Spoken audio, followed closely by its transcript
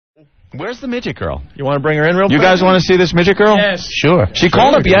Where's the midget girl? You want to bring her in real quick? You guys want to see this midget girl? Yes. Sure. She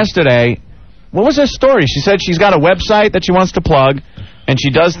called up yesterday. What was her story? She said she's got a website that she wants to plug, and she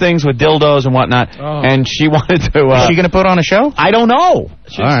does things with dildos and whatnot, and she wanted to... Is she going to put on a show? I don't know.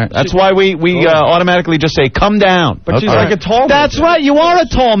 All right. That's why we automatically just say, come down. But she's like a tall midget. That's right. You are a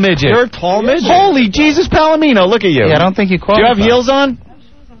tall midget. You're a tall midget. Holy Jesus Palomino, look at you. Yeah, I don't think you qualify. Do you have heels on?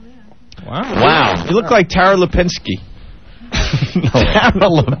 Wow. You look like Tara Lipinski. Tara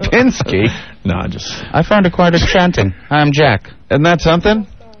Lipinski? No, just... I found it quite enchanting. Hi, I'm Jack. Isn't that something?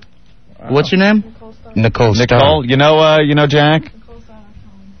 What's your name? Nicole Star. Nicole, you know Jack?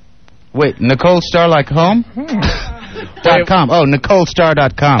 Wait, Nicole Star like home? .com. Oh,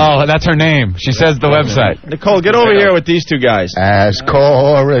 NicoleStar.com. Oh, that's her name. She says the website. Nicole, get over here with these two guys. As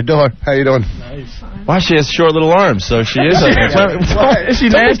corridor. How you doing? Wow, she has short little arms, so she is. Is she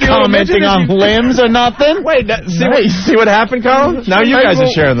nasty commenting on limbs or nothing? Wait, see what happened, Colin? Now you guys are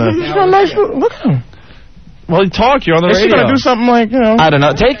sharing the... Look at him. Well, talk. You're on the radio. Is she going to do something like, you know... I don't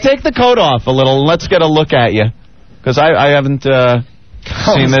know. Take the coat off a little. Let's get a look at you. Because I haven't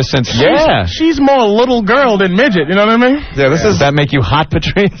seen this since... Yeah. She's more little girl than midget, you know what I mean? Yeah, does that make you hot,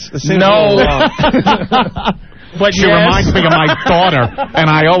 Patrice? No. But she reminds me of my daughter, and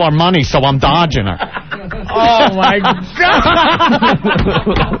I owe her money, so I'm dodging her. Oh, my God.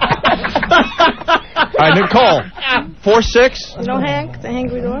 All right, Nicole. 4'6"? You know Hank, the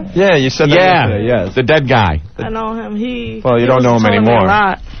Hangry Dwarf? Yeah, you said that yesterday, yes. The dead guy. I know him. Well, you don't know him anymore. A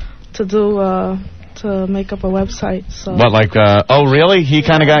lot to do, to make up a website, so... What, like, oh, really? He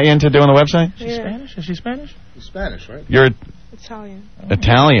kind of got you into doing the website? Yeah. Spanish? Is she Spanish? She's Spanish, right? You're... Italian.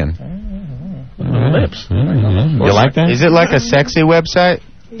 Italian. Lips. You like that? Is it like a sexy website?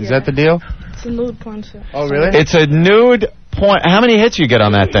 Is that the deal? It's a nude porn site. Oh, really? It's a nude porn... How many hits you get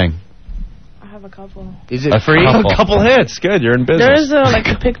on that thing? I have a couple. Is it free? A couple hits. Good, you're in business. There's like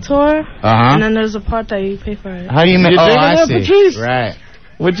a pic tour, Uh-huh. and then there's a part that you pay for it. How do you make... Oh, I see. Patrice? Right.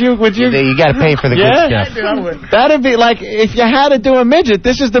 Would you? You got to pay for the good stuff. That'd be like, if you had to do a midget,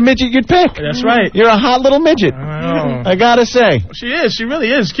 this is the midget you'd pick. That's right. You're a hot little midget. I gotta say. She is. She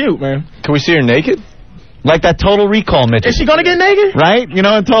really is cute, man. Can we see her naked? Like that Total Recall midget. Is she going to get naked? Right? You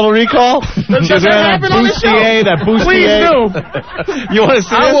know in Total Recall? She's that happen on the show? That bustier. Please do. You want to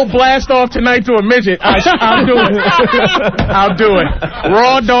see I will blast off tonight to a midget. I'll do it. I'll do it.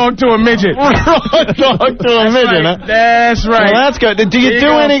 Raw dog to a midget. Raw dog to a midget, huh? That's right. Well, that's good. Do you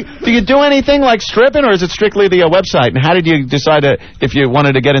do anything like stripping, or is it strictly the website? And how did you decide if you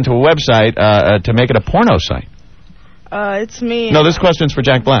wanted to get into a website to make it a porno site? It's me. No, this question's for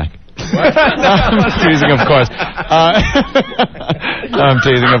Jack Black. I'm teasing, of course. I'm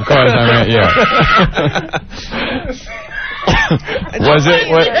teasing, of course. I mean, yeah. Was it?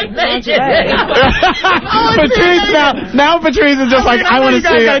 Patrice now Patrice is just like, I want to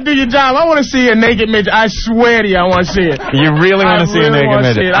see it. You gotta do your job. I want to see a naked midget. I swear to you, I want to see it. You really want to see a naked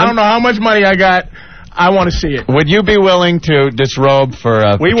midget? I don't know how much money I got. I want to see it. Would you be willing to disrobe for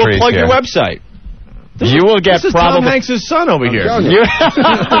Patrice? We will plug here? your website. You will get this is probably... Tom Hanks' son over here. And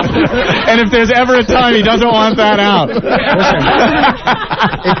if there's ever a time he doesn't want that out.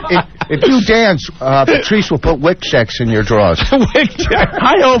 If you dance, Patrice will put wick checks in your drawers. Wick check.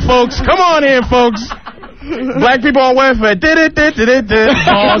 Hi-ho, folks. Come on in, folks. Black people on welfare.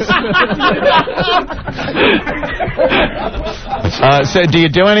 So do you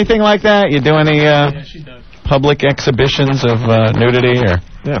do anything like that? You do any public exhibitions of nudity? Or?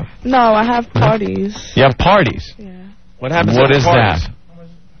 Yeah. No, I have parties. You have parties? Yeah. What happens What at is parties? that?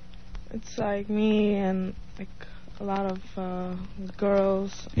 It's like me and like a lot of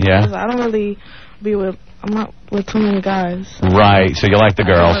girls. Yeah. I don't really I'm not with too many guys. So Right, so you like the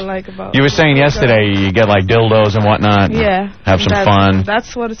girls. You were saying yesterday you get like dildos and whatnot. Yeah. Have some fun.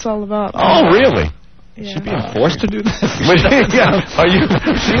 That's what it's all about. Oh, really? Yeah. She's being forced to do this? Are you?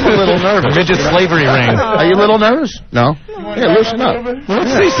 She's a little nervous. Midget slavery ring. Are you a little nervous? No. Yeah, loosen up.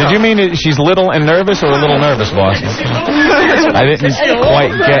 Did you mean she's little and nervous, or a little nervous, boss? I didn't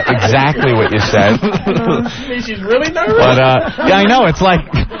quite get exactly what you said. She's really nervous? But yeah, I know. It's like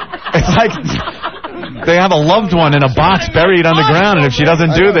they have a loved one in a box buried underground, and if she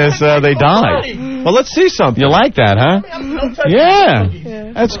doesn't do this, they die. Well, let's see something. You like that, huh?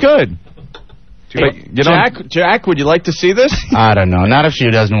 Yeah, that's good. But you Jack, would you like to see this? I don't know. Not if she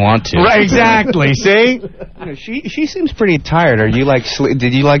doesn't want to. Right, exactly. See? She seems pretty tired. Are you like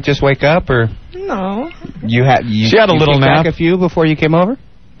did you like just wake up, or No. she had a little nap. Back a few before you came over?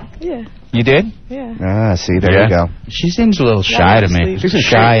 Yeah. You did? Yeah. Ah, see, there you go. She seems a little shy to me. She's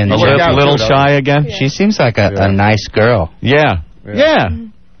shy and a little shy again. Yeah. She seems like a nice girl. Yeah.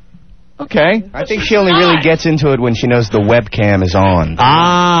 Okay. I think she only really gets into it when she knows the webcam is on.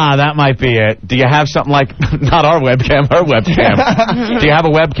 Ah, that might be it. Do you have something like, not our webcam, her webcam. Do you have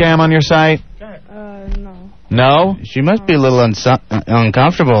a webcam on your site? No. No? She must be a little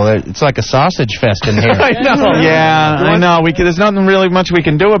uncomfortable. It's like a sausage fest in here. I know. Yeah, I know. There's nothing really much we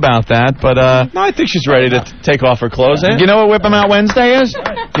can do about that, but No, I think she's ready to take off her clothes. You know what Whip 'em Out Wednesday is?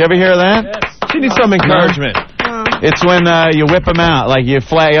 You ever hear of that? She needs some encouragement. It's when you whip them out. Like, you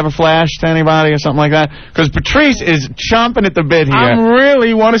ever flashed anybody or something like that? Because Patrice is chomping at the bit here. I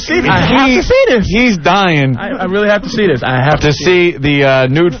really want to see this. I have to see this. He's dying. I really have to see this. I have to see the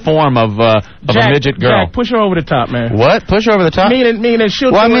nude form of a midget girl. Jack, push her over the top, man. What? Push her over the top? Meaning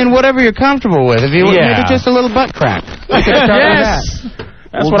she'll. Well, I mean, whatever you're comfortable with. If you maybe just a little butt crack. We can start with that.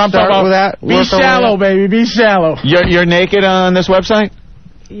 That's what I'm talking about. With that. Be shallow, baby. Be shallow. You're naked on this website?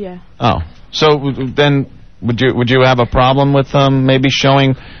 Yeah. Oh, so then. Would you have a problem with maybe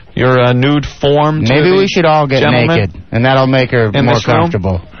showing your nude form? Maybe we should all get naked, and that'll make her more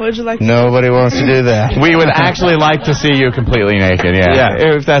comfortable. Would you like? Nobody wants to do that. We would actually like to see you completely naked. Yeah.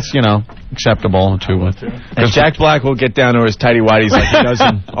 If that's acceptable to. Because Jack Black will get down to his tighty whities like he does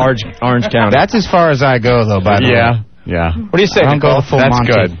in Orange County. That's as far as I go, though. By the way. Yeah. What do you say, Nicole? That's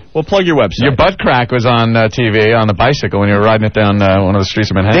Monty. Good. We'll plug your website. Your butt crack was on TV on the bicycle when you were riding it down one of the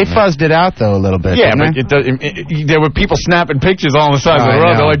streets of Manhattan. They fuzzed it out, though, a little bit. Yeah, but there were people snapping pictures all on the sides of the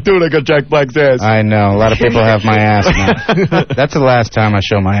road. They're like, dude, I got Jack Black's ass. I know. A lot of people have my ass now. That's the last time I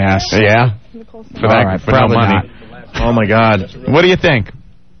show my ass. Yeah? For no money. Not. Oh, my God. What do you think?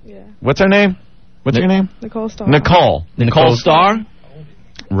 Yeah. What's her name? What's your name? Nicole Star. Nicole Star?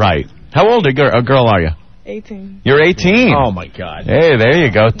 Right. How old a girl are you? 18. You're 18. Oh, my God. Hey, there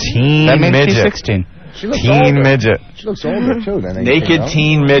you go. Teen that means midget. She's 16. She looks teen older. midget. She looks older, too. Than 18, Naked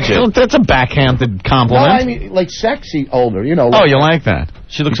teen midget. That's a backhanded compliment. No, I mean, like, sexy older, you know. Oh, you like that?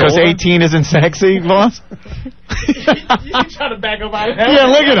 She looks because older? 18 isn't sexy, boss? You trying to back up out of hell? Yeah,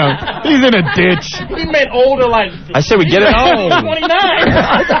 look at him. He's in a ditch. He meant older, like. I say we get it on. 29.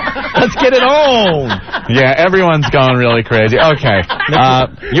 Let's get it on. Yeah, everyone's going really crazy. Okay.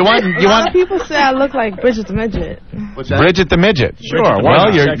 You want? A lot of people say I look like Bridget the Midget. What's that? Bridget the Midget. Sure.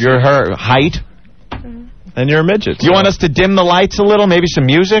 Well, you're her height. And you're a midget. You want us to dim the lights a little? Maybe some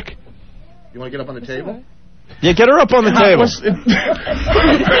music? You want to get up on the table? Yeah, get her up on the table.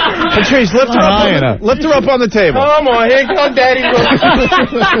 Patrice, lift her up. Lift her up on the table. Come on, here come Daddy.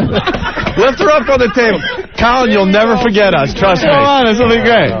 Lift her up on the table. Colin, you'll never forget us. Trust me. Come on, this will be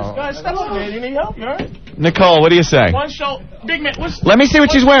great. Step up, man. You need help, you all right? Nicole, what do you say? One show. Big man, Let me see what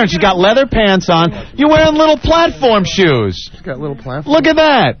she's wearing. She's got leather pants on. You're wearing little platform shoes. She's got little platform. Look at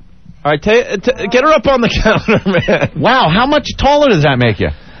that. All right, get her up on the counter, man. Wow, how much taller does that make you?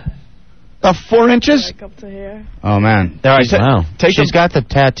 4 inches? Like up to here. Oh, man. All right, wow. She's got the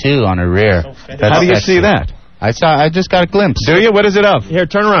tattoo on her rear. How do you see that? I just got a glimpse. Do you? What is it of? Here,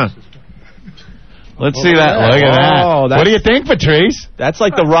 turn around. Let's see that. Look at that. What do you think, Patrice? That's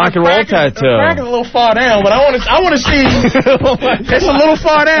like the rock and roll tattoo. Crack is a little far down, but I want to see. It's a little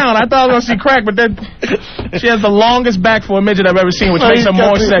far down. I thought I was going to see crack, but then she has the longest back for a midget I've ever seen, which makes her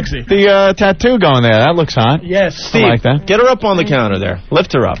more sexy. The tattoo going there. That looks hot. Yes. Steve, I like that. Get her up on the counter there.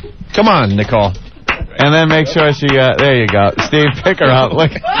 Lift her up. Come on, Nicole. And then make sure she, there you go. Steve, pick her up.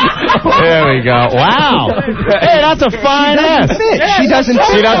 Look. There we go. Wow. Hey, that's a fine ass. She doesn't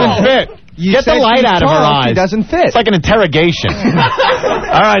fit. She doesn't fit. Get the light out of her eyes. She doesn't fit. It's like an interrogation.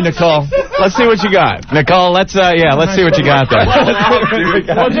 All right, Nicole. Let's see what you got. Nicole, let's see what you got there.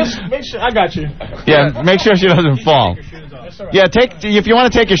 Well, just make sure. I got you. Yeah, make sure she doesn't fall. Yeah, if you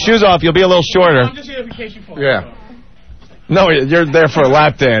want to take your shoes off, you'll be a little shorter. I'm just here in case you fall. Yeah. No, you're there for a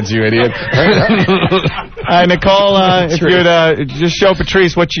lap dance, you idiot. All right, Nicole, if you'd just show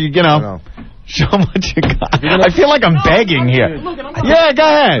Patrice what you show him what you got. I feel like I'm begging here. Yeah, go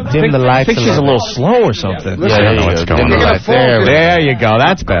ahead. Dim the lights. I think she's a little slow or something. Yeah, I don't know what's going on. There you go.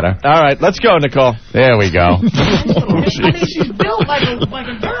 That's better. All right, let's go, Nicole. There we go. I mean, she's built like a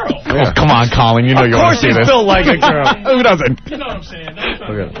girl. Oh, come on, Colin. You know you want to see this. Of course she's built like a girl. Who doesn't? You know what I'm saying?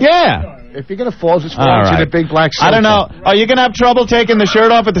 Yeah. If you're going to fall, just fall All into right. the big black I don't know. Are you going to have trouble taking the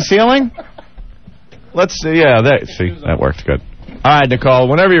shirt off at the ceiling? Let's see. Yeah, see, that worked good. All right, Nicole,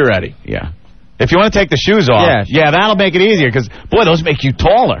 whenever you're ready. Yeah. If you want to take the shoes off, yeah, that'll make it easier because, boy, those make you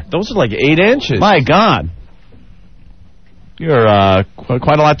taller. Those are like 8 inches. My God. You're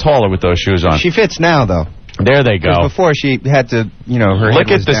quite a lot taller with those shoes on. She fits now, though. There they go. Before she had to, her Look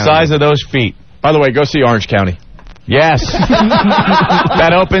head at the was down. size of those feet. By the way, go see Orange County. Yes.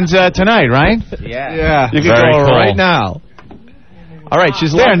 That opens tonight, right? Yeah. You can go right now. All right,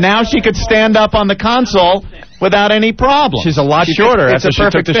 she's there. Now she could stand up on the console without any problem. She's a lot shorter after she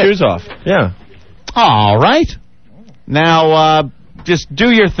took the shoes off. Yeah. All right. Now, just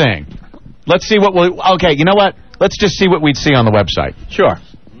do your thing. Let's see what we'll... Okay, you know what? Let's just see what we'd see on the website. Sure.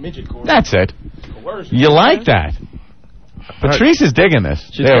 That's it. You like that? Patrice is digging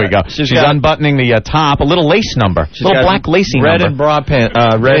this. There we go. She's unbuttoning the top. A little lace number. A little black lacy red number. And bra pants.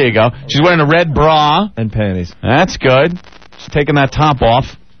 There you go. She's wearing a red bra. And panties. That's good. She's taking that top off,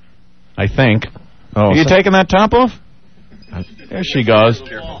 I think. Oh, Are you taking that top off? There she goes.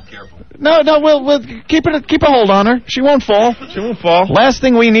 Careful. No, we'll keep a hold on her. She won't fall. Last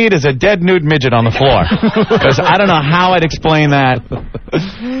thing we need is a dead nude midget on the floor. Because I don't know how I'd explain that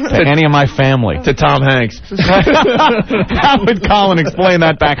to any of my family. To Tom Hanks. How would Colin explain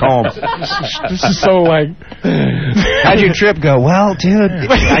that back home? This is so like... How'd your trip go? Well, dude,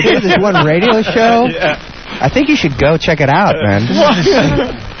 I did this one radio show. Yeah. I think you should go check it out, man.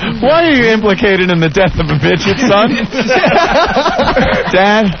 Why are you implicated in the death of a midget, son?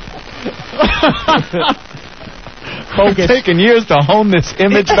 Dad? It's taken years to hone this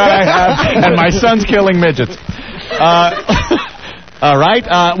image that I have, and my son's killing midgets. All right.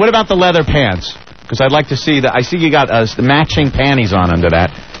 What about the leather pants? Because I'd like to see that. I see you got matching panties on under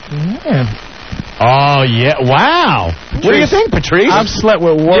that. Yeah. Oh, yeah. Wow. Patrice, what do you think, Patrice? I've slept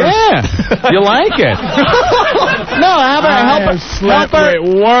with worse. Yeah. You like it? No, how about help her? Slept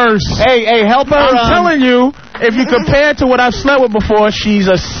with worse. Hey, help her. I'm telling you, if you compare it to what I've slept with before, she's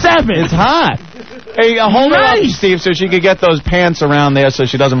a 7. It's hot. Hey, hold her up, Steve, so she could get those pants around there so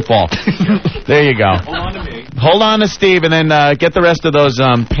she doesn't fall. There you go. Hold on to me. Hold on to Steve, and then get the rest of those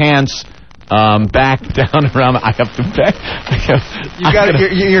pants back down around. I have to back.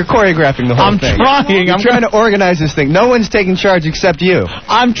 You're choreographing the whole thing. I'm trying to organize this thing. No one's taking charge except you.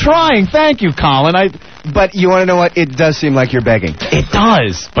 I'm trying. Thank you, Colin. But you want to know what? It does seem like you're begging. It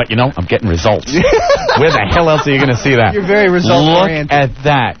does. But, I'm getting results. Where the hell else are you going to see that? You're very result-oriented. Look at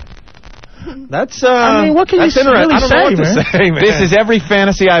that. That's, I mean, what can you really say, man? This is every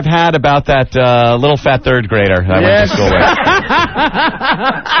fantasy I've had about that little fat third grader that I went to school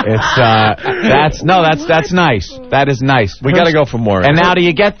with. That's nice. That is nice. We got to go for more. And now do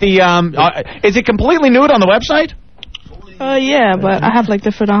you get the, is it completely nude on the website? Yeah, but I have like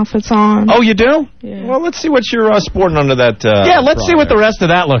different outfits on. Oh, you do? Yeah. Well, let's see what you're sporting under that. Yeah, let's see what the rest of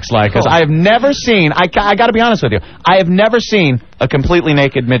that looks like. Because I have never seen. I got to be honest with you. I have never seen a completely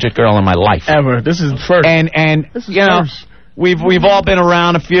naked midget girl in my life. Ever. This is first. And this is first. We've all been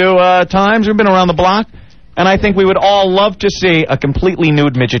around a few times. We've been around the block. And I think we would all love to see a completely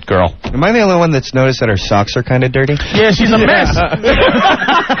nude midget girl. Am I the only one that's noticed that her socks are kind of dirty? Yeah, she's a mess.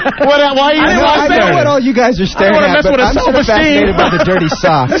 Why are you I know what all you guys are staring at, but I'm sort of fascinated by the dirty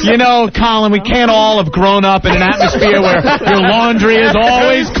socks. Colin, we can't all have grown up in an atmosphere where your laundry is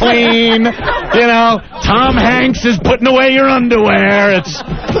always clean. Tom Hanks is putting away your underwear. It's,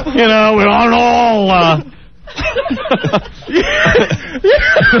 we aren't all...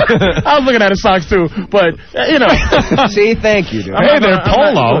 I was looking at his socks too, but See, thank you, dude. Hey, they're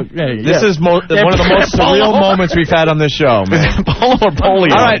polo. This is one of the most surreal moments we've had on this show, man. Polo or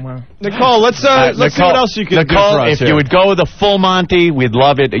polio? All right, Nicole, let's see what else you can do for us. If you would go the full Monty, we'd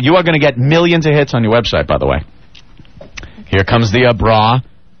love it. You are going to get millions of hits on your website, by the way. Here comes the bra.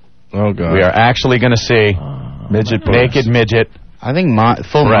 Oh God. We are actually going to see naked midget. I think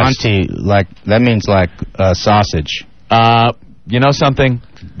full Monty, that means sausage. You know something?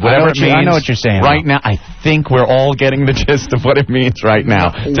 Whatever it means. I know what you're saying. Right now, I think we're all getting the gist of what it means right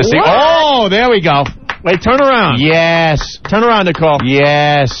now. To see. Oh, there we go. Wait, turn around. Yes. Turn around, Nicole.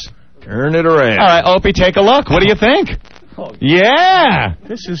 Yes. Turn it around. All right, Opie, take a look. What do you think? Yeah.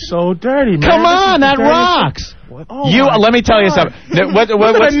 This is so dirty, man. Come on, that rocks. Let me tell you something. What's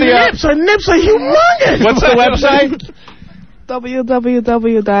the nips? Her nips are humongous. What's the website?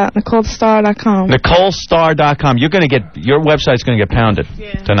 www.nicolestar.com. NicoleStar.com. Your website's going to get pounded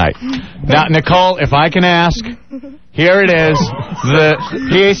tonight. Now, Nicole, if I can ask, here it is, the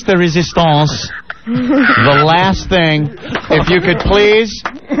pièce de résistance, the last thing. If you could please,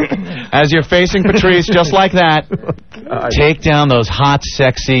 as you're facing Patrice, just like that, take down those hot,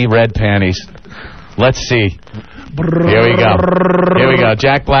 sexy red panties. Let's see. Here we go.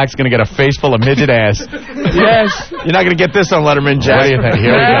 Jack Black's going to get a face full of midget ass. Yes. You're not going to get this on Letterman, Jack. What do you think?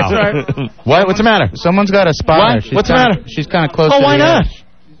 Here we go. Right. What's the matter? Someone's got a spot. What's the matter? She's kind of close to why not?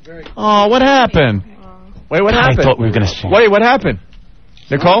 Oh, what happened? Wait, what happened? I thought we were going to see. Wait, what happened?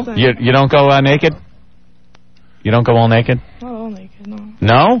 Nicole? You don't go naked? You don't go all naked? Not all naked, no.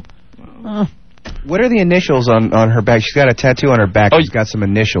 No? What are the initials on her back? She's got a tattoo on her back. She's got some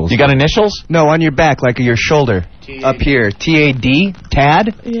initials. You got initials? No, on your back, like your shoulder. Up here. T-A-D?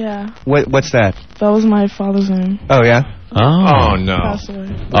 Tad? Yeah. What's that? That was my father's name. Oh, yeah? Oh, no. Passed away.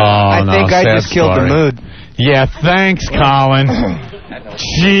 I think I just killed the mood. Yeah, thanks, Colin.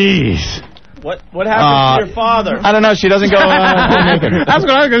 Jeez. What happened to your father? I don't know. She doesn't go naked. That's what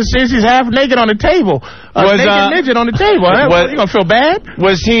I was going to say. She's half naked on the table. Naked midget on the table. You going to feel bad?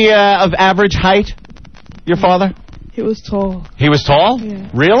 Was he of average height, your father? He was tall. He was tall? Yeah.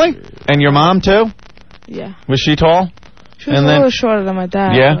 Really? And your mom, too? Yeah. Was she tall? She was a little shorter than my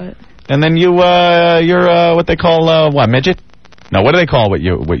dad. Yeah. But And then you're what they call, midget? No, what do they call what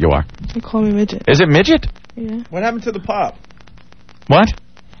you are? they call me Midget. Is it midget? Yeah. What happened to the pop? What?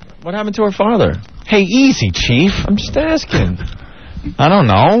 What happened to her father? Hey, easy, Chief. I'm just asking. I don't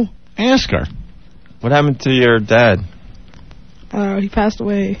know. Ask her. What happened to your dad? He passed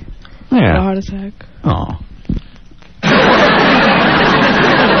away. Yeah. Of a heart attack. Oh.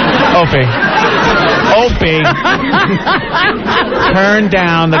 Opie. Turn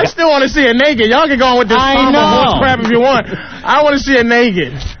down the... I still want to see her naked. Y'all can go on with this horse crap if you want. I want to see her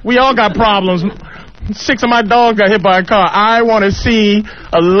naked. We all got problems. 6 of my dogs got hit by a car. I want to see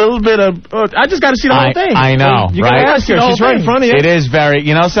a little bit of... I just got to see the whole thing. I know, you right? Ask her. She's right in front of you. It is very...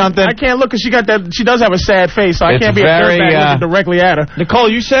 You know something? I can't look because she got that... She does have a sad face, so I can't be a dirtbag looking directly at her. Nicole,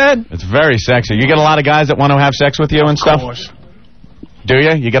 you said? It's very sexy. You get a lot of guys that want to have sex with you and stuff? Of course. Do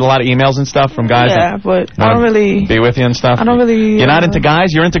you? You get a lot of emails and stuff from guys that but I don't really... be with you and stuff? I don't really... You're not into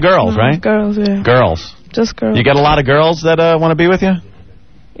guys? You're into girls, right? Girls, yeah. Girls. Just girls. You get a lot of girls that want to be with you?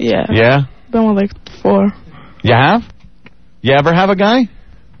 Yeah. Yeah? Been with like 4. You have? You ever have a guy?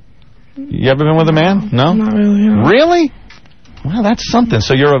 You ever been with a man? No? Not really, no. Really? Well, that's something.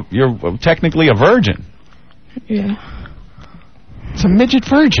 So you're technically a virgin. Yeah. It's a midget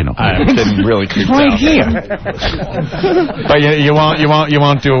virgin. I'm getting really creeped right out. Here. But you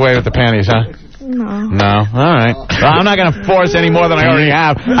won't do away with the panties, huh? No. No. All right. Well, I'm not going to force any more than I already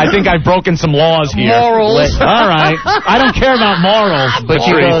have. I think I've broken some laws here. Morals. All right. I don't care about morals. But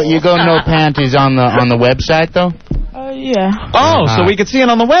you go no panties on the website though? Yeah. Oh, so we could see it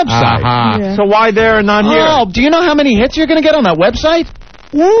on the website. Yeah. So why there and not here? Oh, do you know how many hits you're going to get on that website?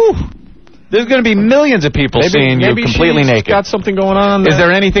 Woo! There's going to be millions of people seeing you completely naked. Got something going on there. Is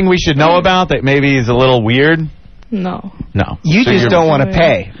there anything we should know about that maybe is a little weird? No. No. You just don't want to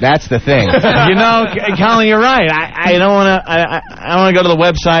pay. That's the thing. You know, Colin, you're right. I don't want to. I want to go to the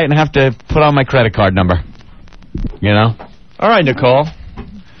website and have to put on my credit card number. You know. All right, Nicole.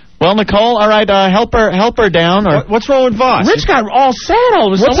 Well, Nicole, all right, help her down. Or What's wrong with Voss? Rich got all sad all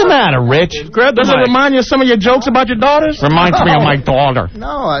of a sudden. What's the matter, Rich? Does it remind you of some of your jokes about your daughters? Reminds me of my daughter.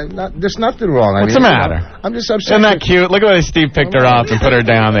 No, there's nothing wrong. What's the matter? I'm just upset. Isn't that cute? Look at the way Steve picked her up and put her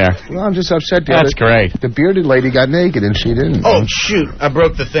down there. Well, I'm just upset. That's great. The bearded lady got naked and she didn't. Oh shoot! I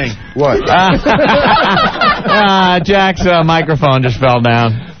broke the thing. What? Jack's microphone just fell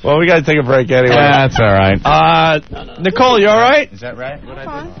down. Well, we got to take a break anyway. That's all right. Nicole, you all right? Is that right?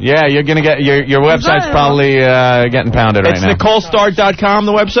 Yeah, you're gonna get your website's probably getting pounded right now. It's NicoleStar.com,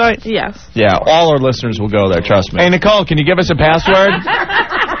 the website? Yes. Yeah, all our listeners will go there, trust me. Hey, Nicole, can you give us a password?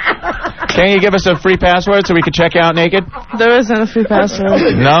 Can you give us a free password so we can check out naked? There isn't a free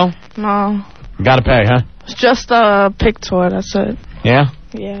password. No? No. You gotta pay, huh? It's just a picture, that's it. Yeah?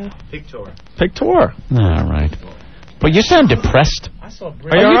 Yeah. Pictor. All right. But you sound depressed. Are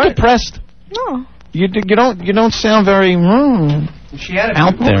you right? depressed? No. You don't sound very She had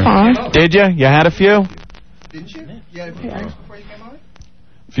out there. Did you? You had a few? Didn't you? You had a few drinks before you came on?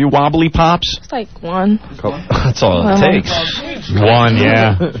 A few wobbly pops? It's like 1. That's all it takes. One,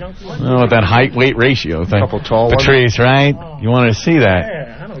 yeah. Oh, that height-weight ratio thing. Couple tall ones. Patrice, right? You wanted to see that.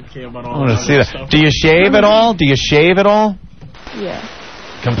 Yeah, I don't care about all I want to see that. stuff. Do you shave at all? Yeah.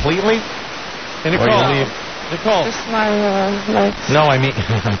 Completely? Hey, Or you leave? Nicole. Just my legs. No, I mean,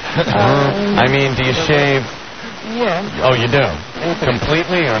 do you shave? Yeah. Oh, you do?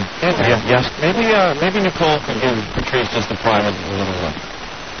 Completely, or yes? Maybe Nicole can give Patrice just a private little look.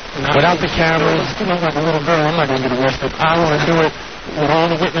 Without the cameras. You know, like a little girl, I'm not going to get arrested. I want to do it with all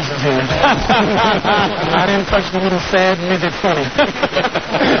the witnesses here. I didn't touch the little sad midget funny.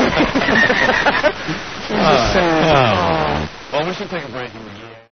 She's just sad. Well, we should take a break and resume.